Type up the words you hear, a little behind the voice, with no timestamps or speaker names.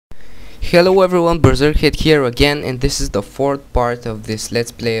Hello everyone, Berserkhead here again, and this is the fourth part of this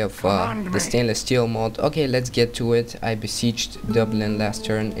let's play of the stainless steel mod. Okay, let's get to it. I besieged Dublin last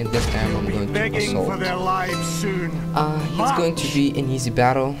turn, and this time I'm going to assault. It's going to be an easy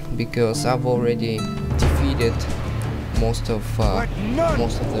battle because I've already defeated most of the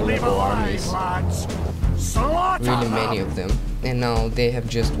rebel armies, really many of them, and now they have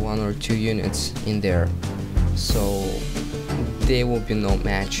just 1 or 2 units in there, so there will be no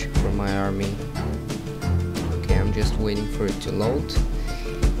match for my army. Okay, I'm just waiting for it to load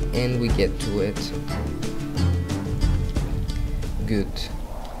and we get to it. Good.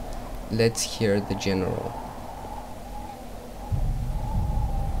 Let's hear the general.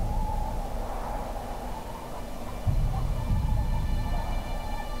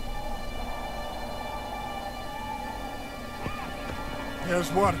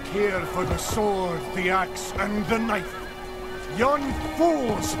 There's work here for the sword, the axe, and the knife. Yon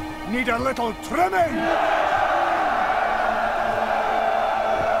fools need a little trimming!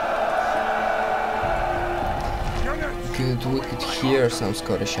 Good, we could hear some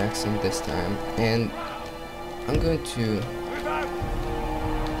Scottish accent this time, and I'm going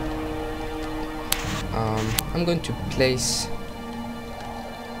to place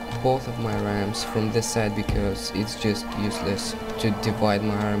both of my rams from this side because it's just useless to divide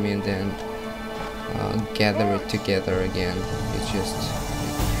my army and then gather it together again.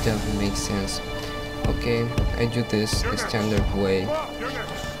 It doesn't make sense. Okay, I do this the standard way.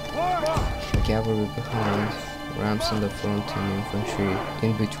 Cavalry behind, rams in the front, and infantry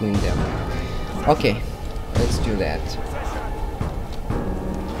in between them. Okay, let's do that.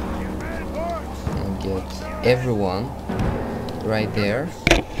 And get everyone right there,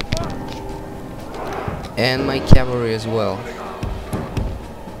 and my cavalry as well.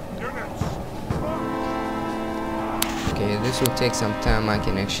 Okay, this will take some time. I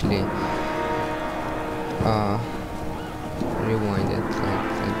can actually rewind it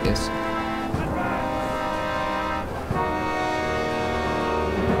like this.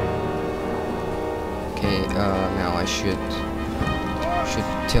 Okay, now I should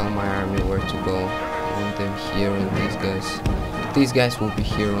tell my army where to go. I want them here, and these guys will be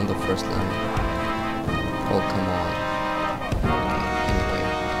here on the first line. Oh, come on. Okay, anyway,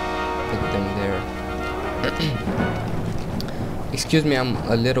 put them there. Excuse me, I'm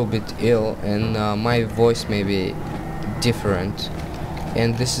a little bit ill and my voice may be different,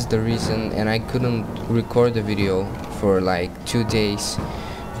 and this is the reason, and I couldn't record the video for like 2 days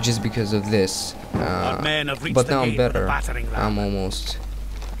just because of this, but now I'm better. I'm almost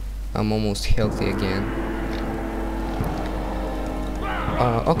healthy again.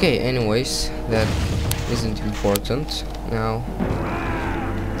 Okay, anyways, that isn't important now.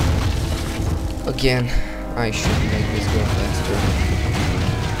 Again, I should make this go faster.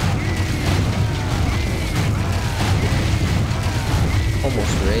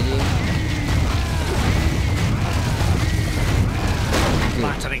 Almost ready. Good.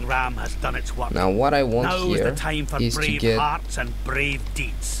 Battering ram has done its work. Now what I want here is to get hearts and brave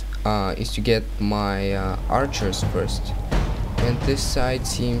deeds. My archers first. And this side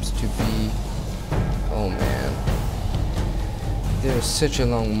seems to be, oh man, there's such a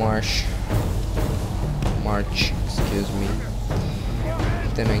long march, excuse me.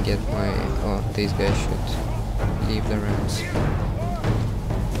 Then I get my, oh, these guys should leave the rams.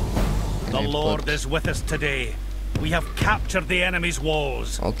 The Lord is with us today. We have captured the enemy's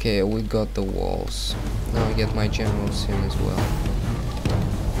walls. Okay, we got the walls. Now I get my generals in as well.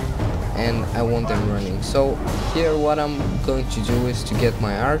 And I want them running. So here what I'm going to do is to get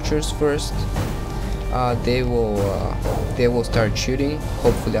my archers first. They will start shooting.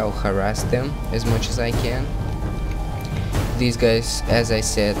 Hopefully I'll harass them as much as I can. These guys, as I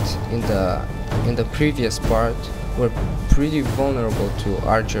said in the previous part, were pretty vulnerable to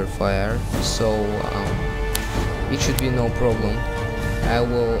archer fire, so it should be no problem. I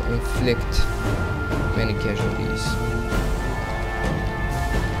will inflict many casualties.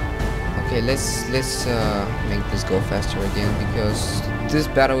 Okay, let's make this go faster again because this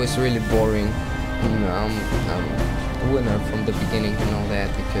battle is really boring. I'm a winner from the beginning and all that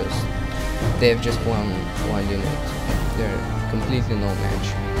because they have just one unit. They're completely no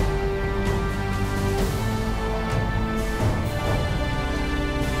match.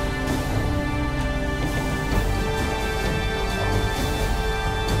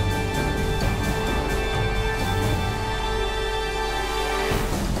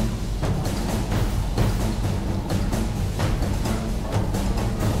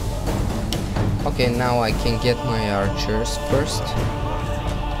 Okay, now I can get my archers first.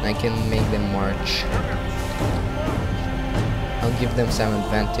 I can make them march. I'll give them some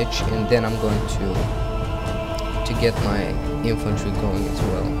advantage, and then I'm going to get my infantry going as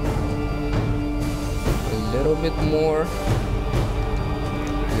well. A little bit more.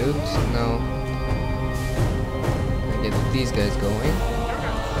 Good. Now I get these guys going.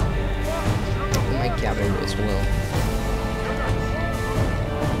 And my cavalry as well.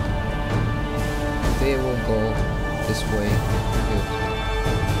 They will go this way. Good.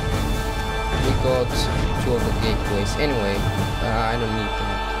 We got 2 of the gateways. Anyway, I don't need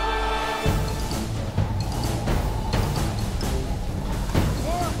that.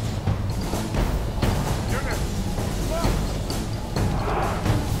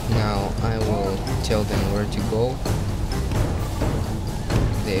 Now I will tell them where to go.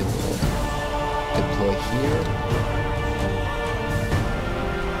 They will deploy here.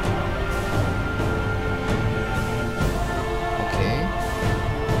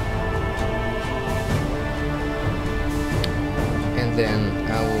 Then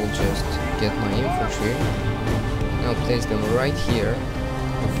I will just get my infantry. Now place them right here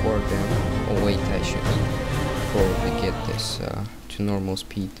before them. Oh wait, I should probably get this to normal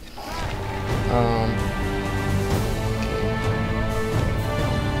speed. Okay.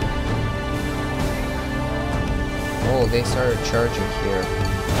 Oh, they started charging here.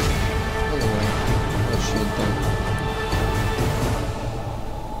 Anyway, I'll shoot them.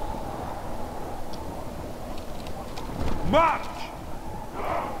 March!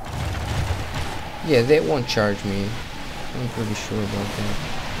 Yeah, they won't charge me. I'm pretty sure about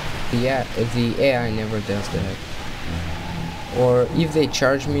that. The AI never does that. Or if they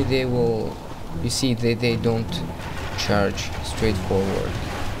charge me, they will... You see, they don't charge straightforward.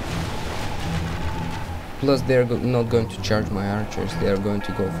 Plus, they're not going to charge my archers. They are going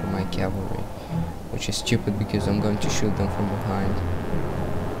to go for my cavalry. Which is stupid because I'm going to shoot them from behind.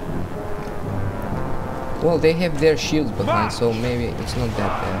 Well, they have their shields behind, so maybe it's not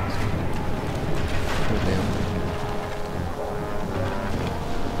that bad. Them.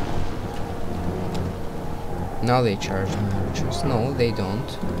 Now they charge my archers. No, they don't.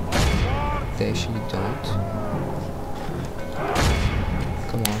 They actually don't.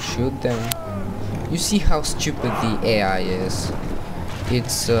 Come on, shoot them. You see how stupid the AI is.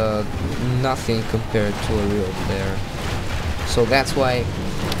 It's nothing compared to a real player. So that's why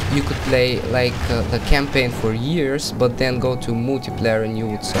you could play like the campaign for years, but then go to multiplayer and you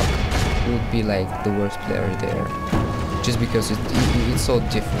would suck. You would be like the worst player there, just because it's so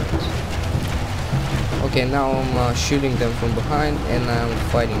different. Okay, now I'm shooting them from behind, and I'm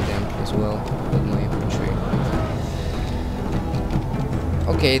fighting them as well with my infantry.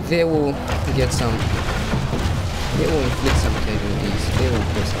 Okay, they will get some. They will inflict some casualties. They will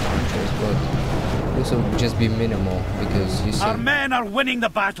kill some archers, but this will just be minimal because you see. Our men are winning the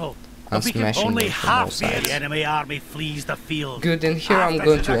battle. I'm smashing only them from half all sides. the enemy army flees the field. Good, and here I'm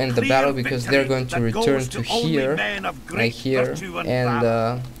going to end the battle because they're going to return to here, right here, and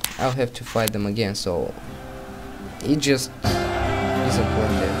I'll have to fight them again, so it just isn't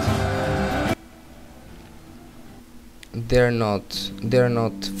worth it. They're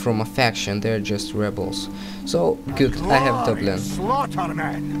not from a faction, they're just rebels. So, good, I have Dublin.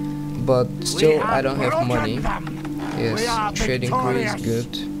 But still, I don't have money. Yes, trade increase,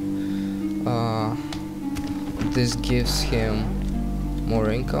 good. This gives him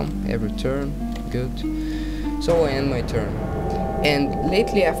more income every turn, good. So I end my turn. And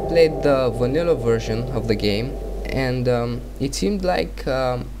lately I've played the vanilla version of the game, and it seemed like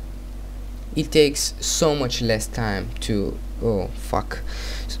it takes so much less time to... oh fuck.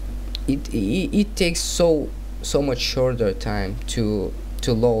 It takes so much shorter time to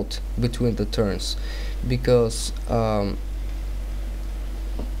load between the turns, because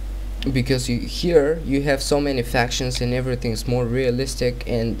here you have so many factions and everything's more realistic,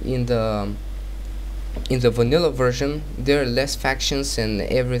 and in the vanilla version there are less factions and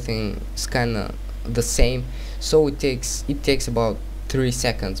everything's kinda the same, so it takes about 3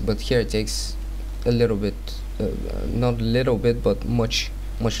 seconds, but here it takes a little bit, not a little bit, but much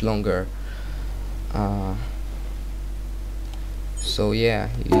longer. So yeah,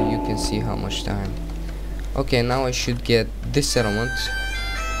 you can see how much time. Okay, now I should get this settlement,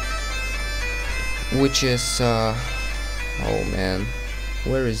 which is oh man,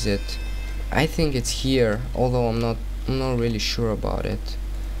 where is it? I think it's here, although I'm not really sure about it.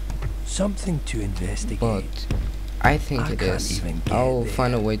 Something to investigate. But I think it is. I'll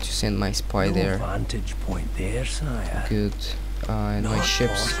find a way to send my spy there. Vantage point there, sire. Good. And my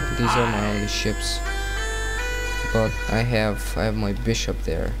ships. These are my only ships. But I have my bishop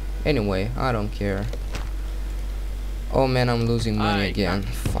there. Anyway, I don't care. Oh man, I'm losing money again.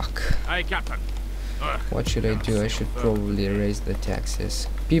 Fuck. Aye, Captain. What should I do? I should probably raise the taxes.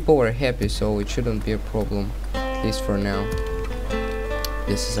 People were happy, so it shouldn't be a problem, at least for now.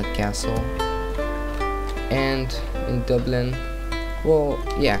 This is a castle, and in Dublin, well,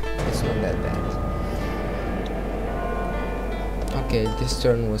 yeah, it's not that bad. Okay, this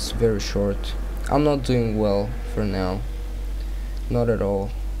turn was very short. I'm not doing well for now, not at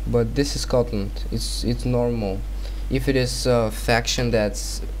all. But this is Scotland. It's normal. If it is a faction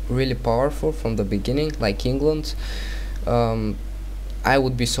that's really powerful from the beginning, like England, I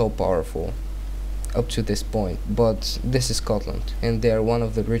would be so powerful up to this point. But this is Scotland, and they are one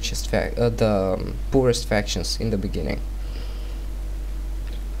of the richest, the poorest factions in the beginning.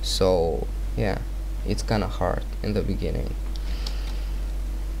 So yeah, it's kind of hard in the beginning.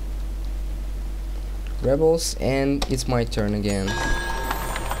 Rebels, and it's my turn again.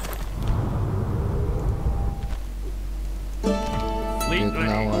 Good,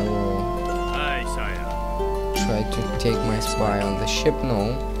 now I will try to take my spy on the ship.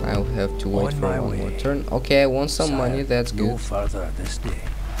 No, I'll have to wait for one more turn. Okay, I won some money, that's good. No further this day.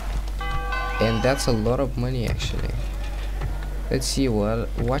 And that's a lot of money actually. Let's see,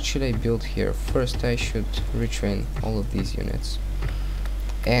 what should I build here? First I should retrain all of these units.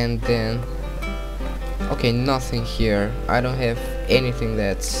 And then okay, nothing here. I don't have anything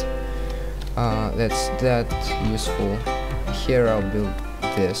that's that useful. Here I'll build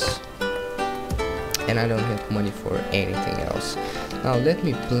this, and I don't have money for anything else. Now let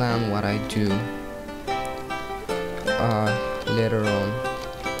me plan what I do later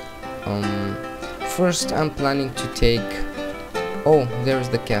on. First I'm planning to take, oh, there's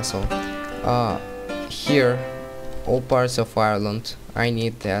the castle. Here, all parts of Ireland, I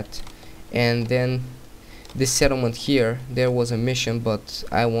need that. And then this settlement here, there was a mission, but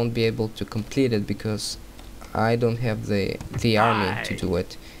I won't be able to complete it because I don't have the army to do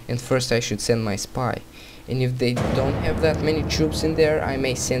it. And first I should send my spy, and if they don't have that many troops in there, I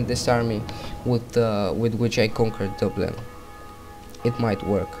may send this army with which I conquered Dublin. It might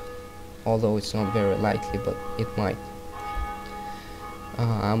work, although it's not very likely, but it might.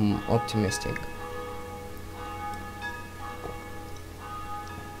 I'm optimistic.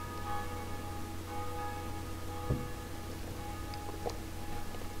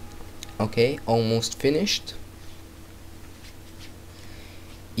 Okay, almost finished.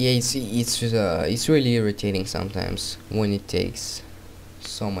 Yeah, it's really irritating sometimes when it takes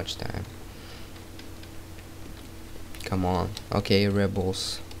so much time. Come on. Okay,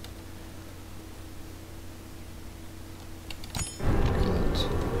 rebels. Good.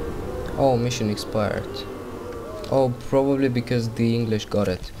 Oh, mission expired. Oh, probably because the English got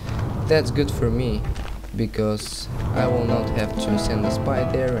it. That's good for me, because I will not have to send a spy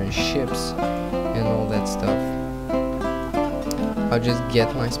there and ships and all that stuff. I'll just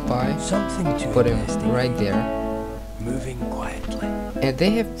get my spy, put him right there. Moving quietly. And they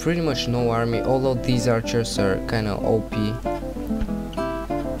have pretty much no army, although these archers are kinda OP.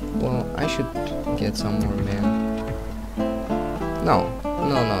 Well, I should get some more men. No.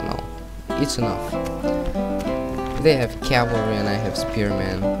 It's enough. They have cavalry and I have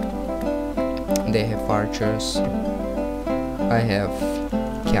spearmen. They have archers. I have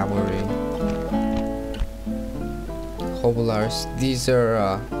cavalry. Hobblers. These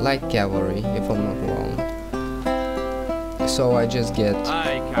are light cavalry, if I'm not wrong. So I just get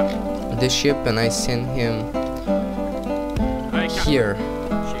the ship and I send him here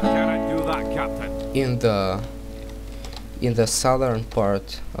in the southern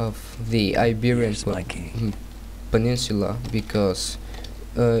part of the Iberian Peninsula, because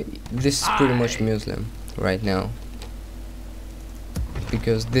this is pretty much Muslim right now,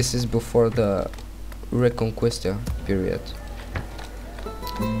 because this is before the Reconquista period,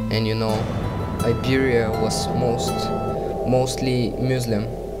 and you know, Iberia was mostly Muslim,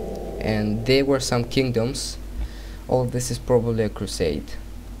 and there were some kingdoms. All this is probably a crusade.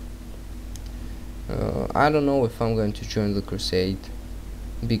 I don't know if I'm going to join the crusade,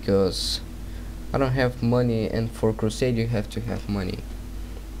 because I don't have money, and for crusade you have to have money.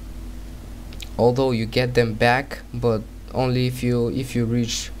 Although you get them back, but only if you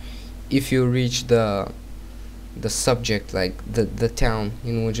reach the subject, like the town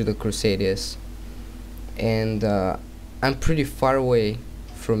in which the crusade is. And I'm pretty far away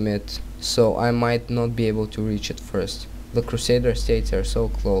from it, so I might not be able to reach it first. The Crusader states are so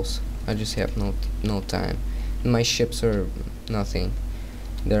close. I just have no time. And my ships are nothing.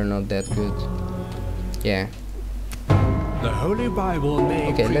 They're not that good. Yeah. The Holy Bible may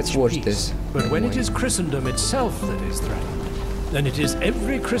Okay, let's watch peace, this. but when it is Christendom itself that is threatened, then it is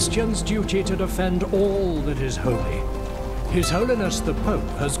every Christian's duty to defend all that is holy. His Holiness the Pope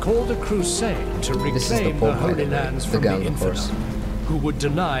has called a crusade to This is the reclaim Pope, the by Holy the way, Lands the from guy the on the horse. infidel, who would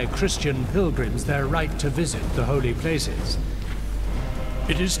deny Christian pilgrims their right to visit the holy places.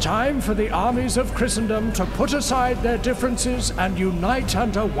 It is time for the armies of Christendom to put aside their differences and unite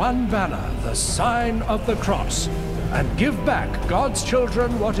under one banner, the sign of the cross, and give back God's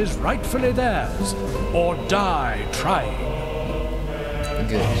children what is rightfully theirs, or die trying.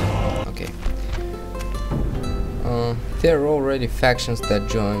 Good. Okay. There are already factions that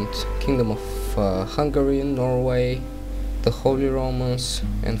joined: Kingdom of Hungary, Norway, the Holy Romans,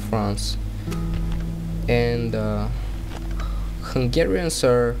 and France. And Hungarians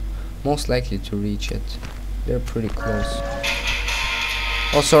are most likely to reach it. They're pretty close.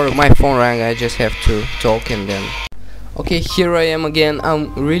 Oh, sorry, my phone rang. I just have to talk and then. Okay, here I am again.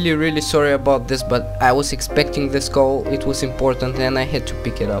 I'm really sorry about this, but I was expecting this call. It was important and I had to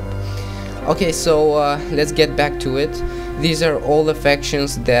pick it up. Okay, so let's get back to it. These are all the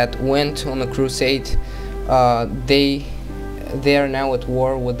factions that went on a crusade. They are now at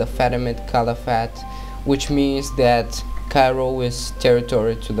war with the Fatimid Caliphate, which means that Cairo is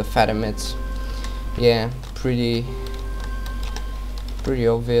territory to the Fatimids. Yeah, pretty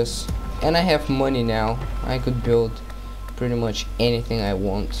obvious. And I have money now. I could build pretty much anything I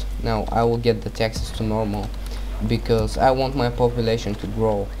want. Now I will get the taxes to normal because I want my population to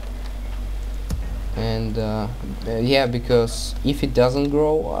grow. And yeah, because if it doesn't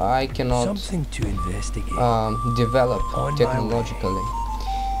grow, I cannot Something to investigate. develop On my technologically.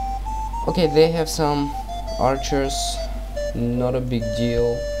 Okay, they have some archers, not a big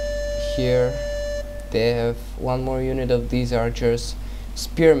deal. Here they have one more unit of these archers.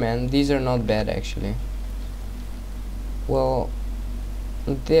 Spearmen, these are not bad actually. Well,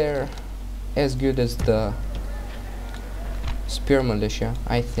 they're as good as the spear militia,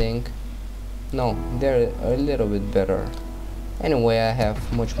 I think. No, they're a little bit better. Anyway, I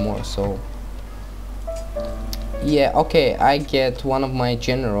have much more, so yeah. Okay, I get one of my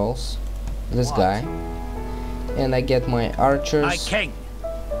generals, this guy, and I get my archers. Aye, king.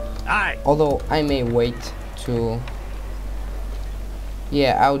 Aye. Although I may wait to,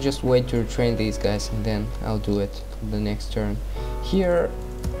 yeah, I'll just wait to train these guys and then I'll do it the next turn. Here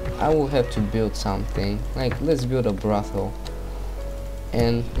I will have to build something, like let's build a brothel,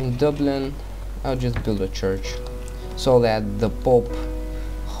 and in Dublin I'll just build a church so that the Pope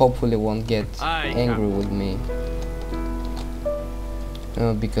hopefully won't get angry with me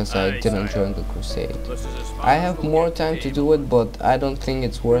because I didn't join the crusade. I have more time to do it, but I don't think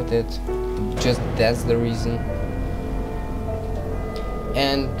it's worth it. Just that's the reason.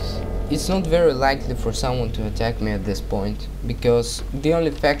 And it's not very likely for someone to attack me at this point, because the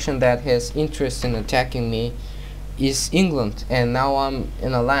only faction that has interest in attacking me is England, and now I'm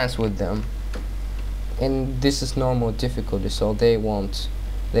in alliance with them. And this is normal difficulty, so they won't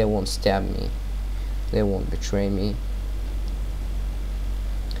stab me, they won't betray me.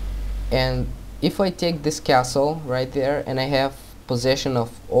 And if I take this castle right there and I have possession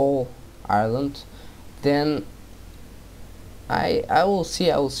of all Ireland, then I will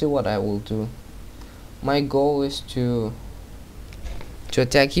see what I will do. My goal is to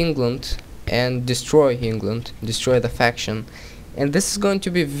attack England and destroy England, destroy the faction. And this is going to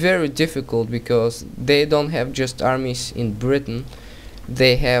be very difficult because they don't have just armies in Britain,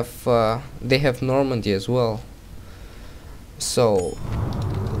 they have Normandy as well. So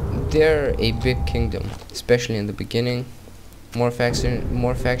they're a big kingdom, especially in the beginning. More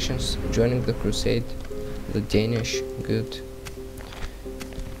factions joining the crusade. The Danish, good.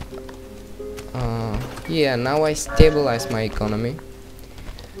 Yeah, now I stabilize my economy.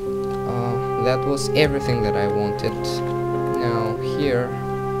 That was everything that I wanted. Now here,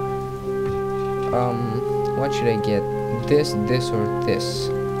 what should I get? This or this?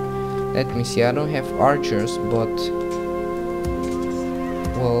 Let me see. I don't have archers, but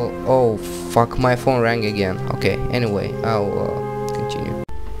well, oh fuck, my phone rang again. Okay, anyway, I'll continue.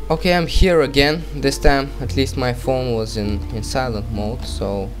 Okay, I'm here again. This time at least my phone was in silent mode,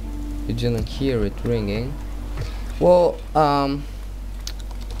 so you didn't hear it ringing. Well,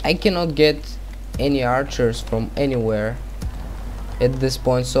 I cannot get any archers from anywhere at this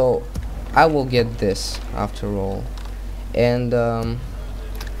point, so I will get this after all, and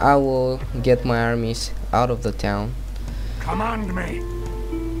I will get my armies out of the town. Command me.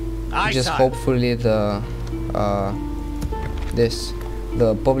 Just hopefully the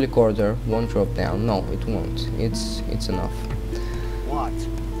public order won't drop down. No, it won't. It's enough. What?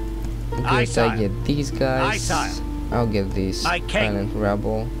 Because I get these guys, I'll get these silent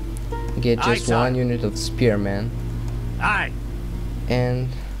rebel, get just one unit of spearmen, Aye. and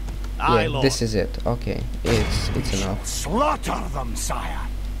Aye, Yeah, Lord. this is it. Okay, it's enough. Slaughter them, sire.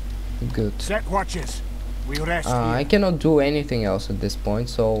 Good. Set watches. We rest I here. cannot do anything else at this point,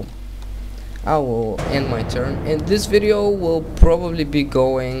 so I will end my turn. And this video will probably be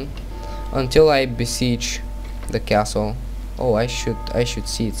going until I besiege the castle. Oh, I should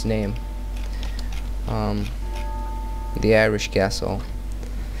see its name. The Irish Castle.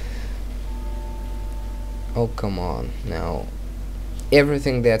 Oh, come on now.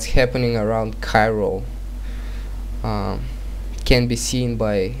 Everything that's happening around Cairo can be seen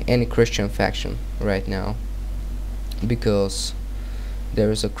by any Christian faction right now, because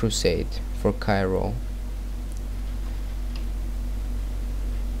there is a crusade for Cairo.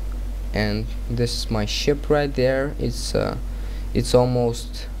 And this is my ship right there. It's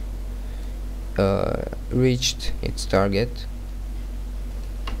almost reached its target.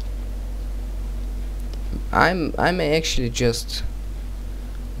 I may actually just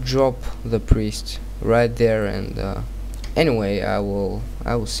drop the priest right there, and anyway, I will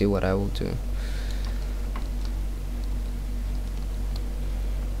see what I will do.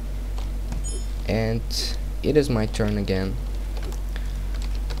 And it is my turn again.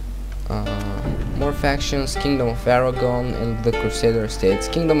 More factions: Kingdom of Aragon and the Crusader States.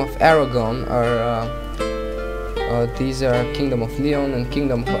 Kingdom of Aragon are these are Kingdom of Leon, and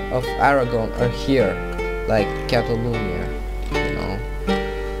Kingdom of Aragon are here, like Catalonia, you know,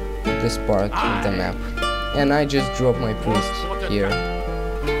 this part of the map. And I just dropped my priest here.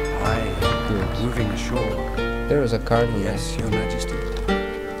 Aye. Good. Moving ashore. There is a cardinal, Yes, Your Majesty.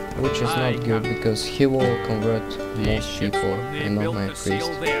 which is not good because he will convert most people and not my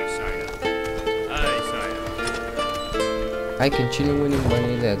priest. I continue winning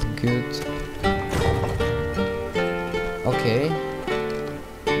money, that's good. Okay.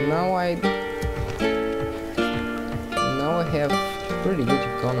 Now I have pretty good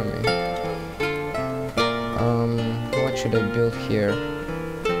economy. What should I build here?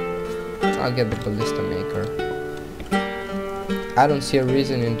 I'll get the ballista maker. I don't see a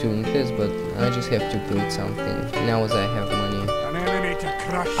reason in doing this, but I just have to build something now as I have money. An enemy to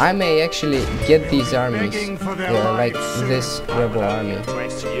crush. I may actually get these armies, Begging for their like lives soon. this rebel army,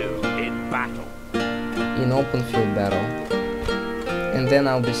 In battle. in open field battle, and then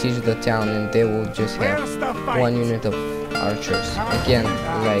I'll besiege the town, and they will just have Where's the fight? one unit of archers. Again,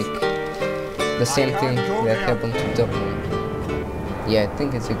 like the same thing that happened to Dublin. Yeah, I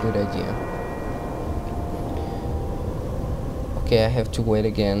think it's a good idea. Okay, I have to wait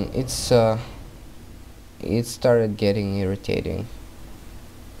again. It started getting irritating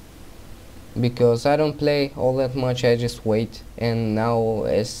because I don't play all that much. I just wait, and now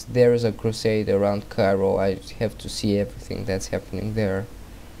as there is a crusade around Cairo, I have to see everything that's happening there.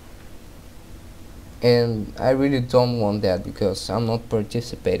 And I really don't want that because I'm not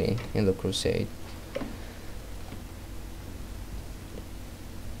participating in the crusade.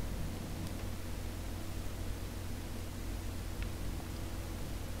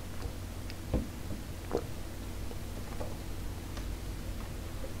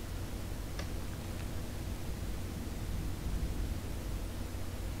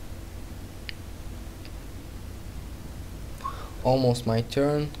 Almost my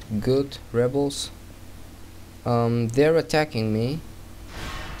turn. Good, rebels. They're attacking me,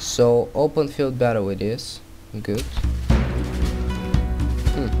 so open field battle it is. Good.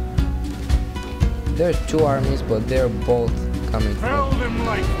 There are two armies, but they're both coming Fill from them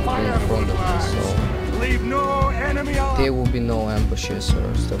like in firewood, front of me, lads. so Leave no enemy alive. there will be no ambushes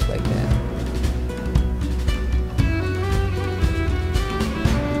or stuff like that.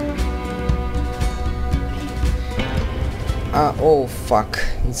 Oh fuck,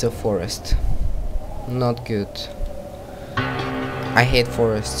 it's a forest. Not good. I hate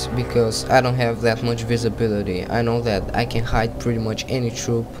forests because I don't have that much visibility. I know that I can hide pretty much any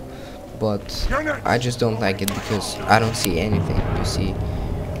troop, but I just don't like it because I don't see anything. You see,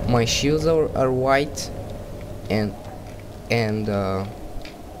 my shields are white and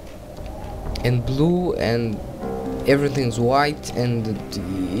blue, and everything's white, and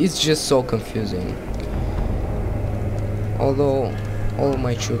it's just so confusing. Although all of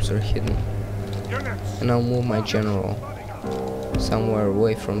my troops are hidden, and I'll move my general somewhere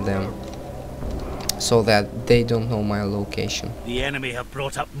away from them so that they don't know my location. The enemy have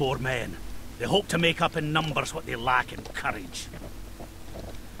brought up more men. They hope to make up in numbers what they lack in courage.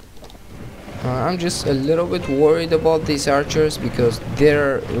 I'm just a little bit worried about these archers because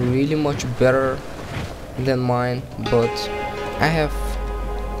they're really much better than mine, but I have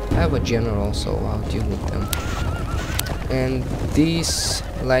a general, so I'll deal with them. And these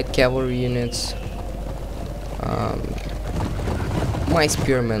light cavalry units, my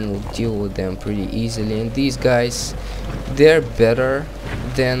spearmen will deal with them pretty easily, and these guys, they're better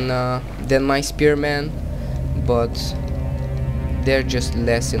than my spearmen, but they're just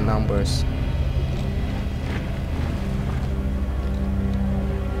less in numbers.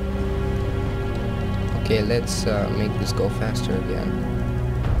 Okay, let's make this go faster again,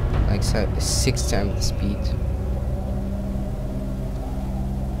 like 6 times the speed.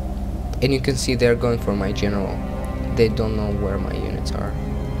 And you can see they're going for my general. They don't know where my units are.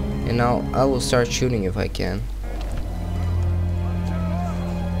 And now I will start shooting if I can.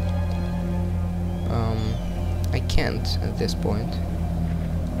 I can't at this point.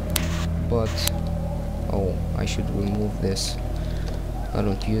 But oh, I should remove this. I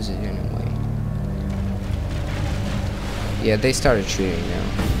don't use it anyway. Yeah, they started shooting now.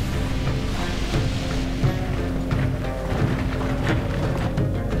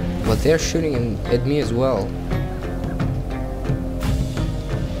 But they're shooting at me as well.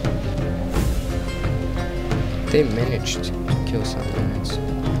 They managed to kill some units.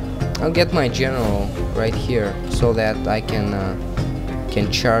 I'll get my general right here so that I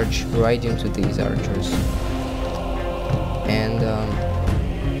can charge right into these archers. And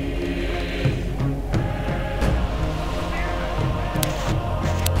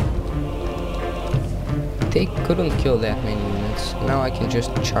they couldn't kill that many units. Now I can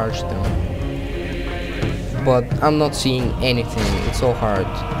just charge them. But I'm not seeing anything. It's so hard.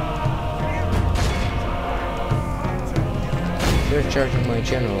 They're charging my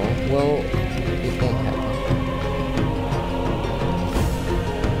general. Well, it won't happen.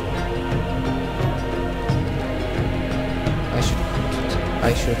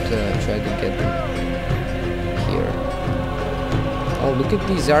 I should try to get them here. Oh, look at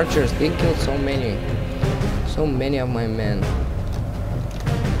these archers. They killed so many of my men.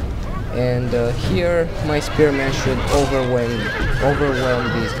 And here my spearmen should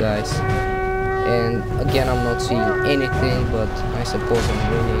overwhelm these guys. And again, I'm not seeing anything, but I suppose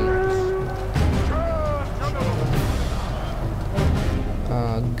I'm winning.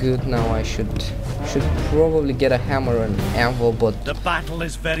 Good. Now I should probably get a hammer and anvil, but the battle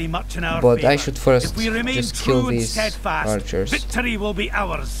is very much in our but favor. I should first if we remain just true kill and these steadfast, archers. victory will be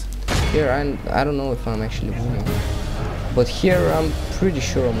ours. Here I don't know if I'm actually winning, but here I'm pretty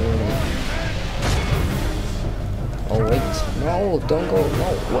sure I'm winning. Oh wait, no, don't go, no,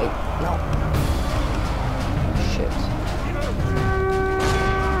 wait, no. Shit.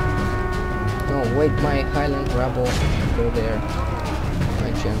 No, wait, my Highland rebel, go there.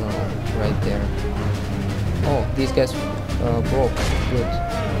 My general, right there. Oh, these guys broke, good.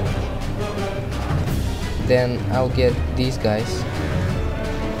 Then I'll get these guys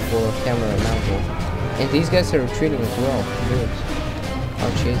for hammer and anvil. And these guys are retreating as well, good.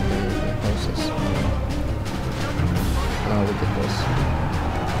 I'll chase them with my horses. Now look at this.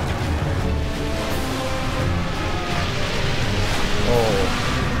 Oh,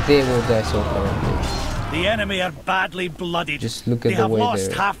 they will die so horribly. The enemy are badly blooded. Just look at the way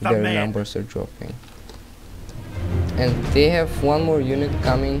their numbers are dropping. And they have one more unit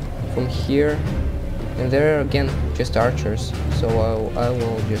coming from here. And they're again just archers. So I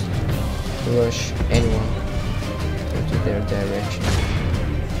will just rush anyone into their direction.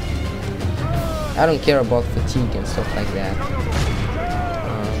 I don't care about fatigue and stuff like that.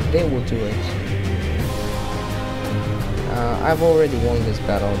 They will do it. I've already won this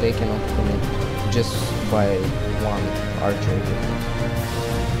battle. They cannot commit just by one archer.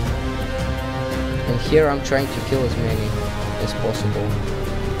 And here I'm trying to kill as many as possible.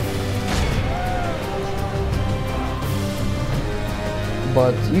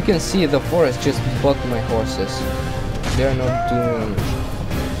 But you can see the forest just bucked my horses. They're not doing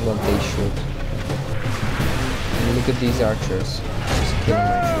what they should. And look at these archers just killing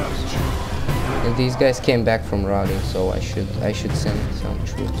my troops. And these guys came back from routing, so I should send some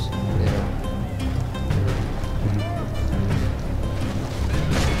troops there.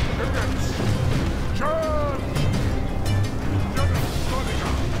 Oh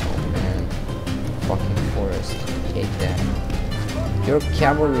man, fucking forest, hate that. Your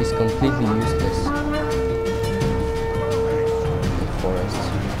cavalry is completely useless in the forest,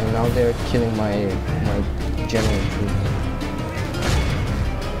 and now they're killing my general troops.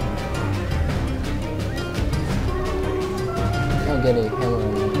 I'll get a hammer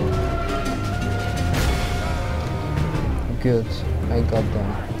and anvil. Good, I got them.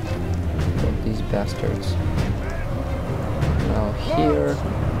 Got these bastards. Now here.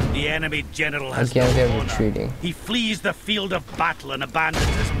 The enemy general has Again, they're honor. retreating. He flees the field of battle and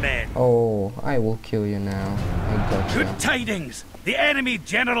abandons his men. Oh, I will kill you now. I got you. Good tidings! The enemy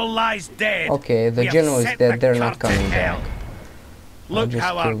general lies dead. Okay, the We have general is set dead. the They're not cart to coming hell. back. Look just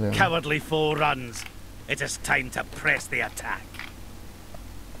how our kill them. cowardly foe runs. It is time to press the attack.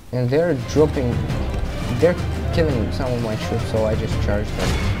 And they're killing some of my troops, so I just charge them.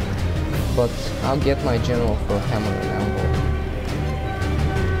 But I'll get my general for hammer and anvil.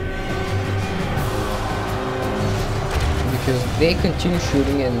 Because they continue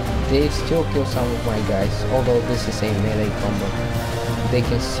shooting and they still kill some of my guys. Although this is a melee combat, they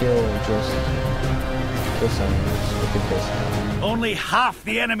can still just kill some units. Look at this. Only half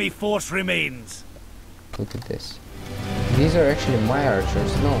the enemy force remains. Look at this. These are actually my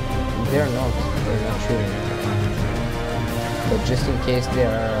archers. No, they're not. They're not shooting. But just in case they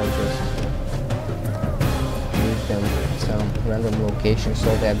are, I'll just leave them at some random location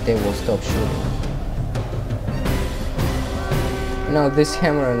so that they will stop shooting. Now this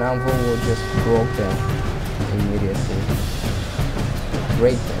hammer and anvil will just broke them immediately.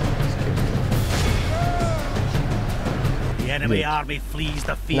 Break them. The enemy army flees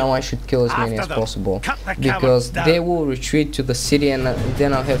the field. Now I should kill as many as After them. possible, Cut the because cowards down. they will retreat to the city and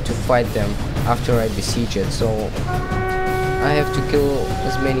then I'll have to fight them after I besiege it. So I have to kill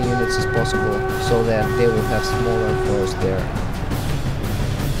as many units as possible so that they will have smaller force there.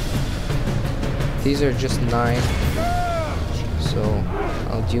 These are just 9, so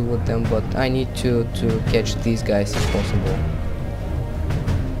I'll deal with them, but I need to catch these guys if possible.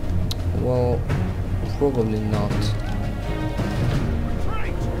 Well, probably not.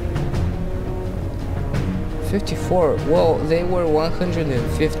 54. Well, they were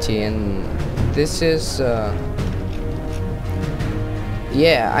 150, and this is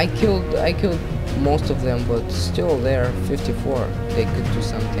yeah, I killed most of them, but still they're 54. They could do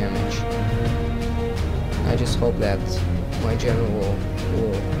some damage. I just hope that my general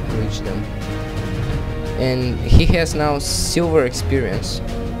will reach them. And he has now silver experience,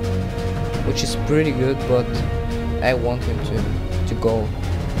 which is pretty good, but I want him to go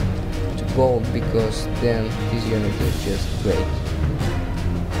to gold, because then his unit is just great.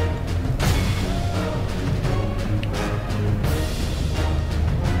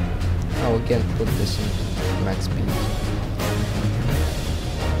 I'll again put this in max speed.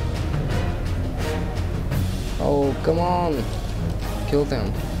 Oh, come on! Kill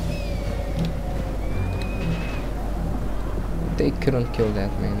them. They couldn't kill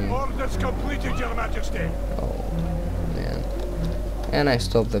that many. Orders completed, Your Majesty. Oh, man. And I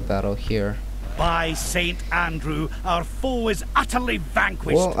stopped the battle here. By Saint Andrew, our foe is utterly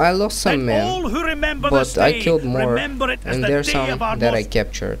vanquished. Well, I lost some Let men, all who remember but this I day killed more, remember it as and the there's day some of our that I most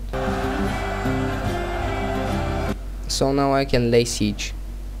captured. So now I can lay siege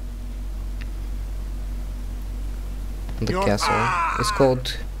on the castle. It's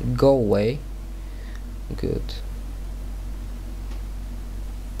called Go Away. Good.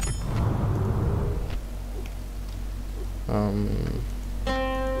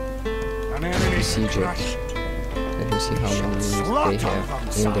 An enemy Siege it. crushed. Let me see how many units they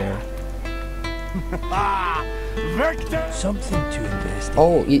have in there. Victor! Something to investigate.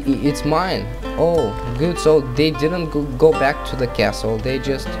 Oh, it's mine. Oh, good. So they didn't go back to the castle. They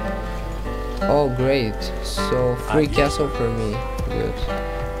just... Oh, great. So free castle for me. Good.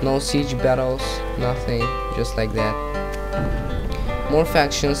 No siege battles. Nothing. Just like that. More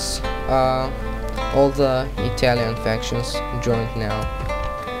factions. All the Italian factions joined now.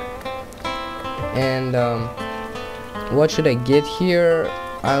 And what should I get here?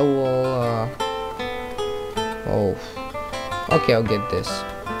 I will... Oh, okay, I'll get this,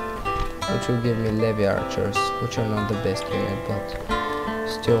 which will give me levy archers, which are not the best unit, but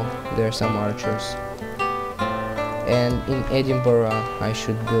still, there are some archers. And in Edinburgh, I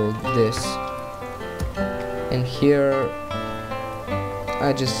should build this. And here,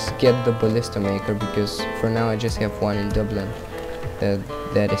 I just get the ballista maker, because for now I just have one in Dublin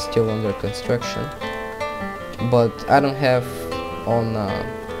that is still under construction. But I don't have on...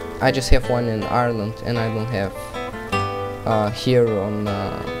 I just have one in Ireland, and I don't have here in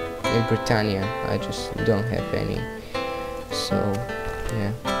Britannia. I just don't have any. So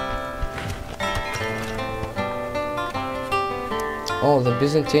yeah. Oh, the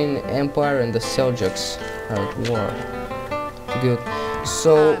Byzantine Empire and the Seljuks are at war. Good.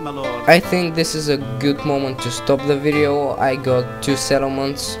 So I think this is a good moment to stop the video. I got 2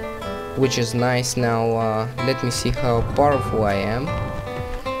 settlements, which is nice. Now let me see how powerful I am.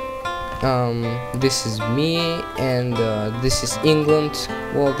 This is me, and this is England.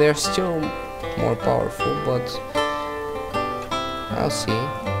 Well, they're still more powerful, but I'll see.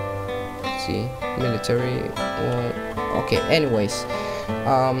 See, military. Well, okay. Anyways,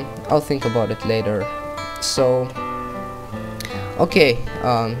 I'll think about it later. So, okay.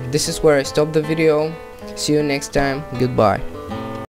 This is where I stop the video. See you next time. Goodbye.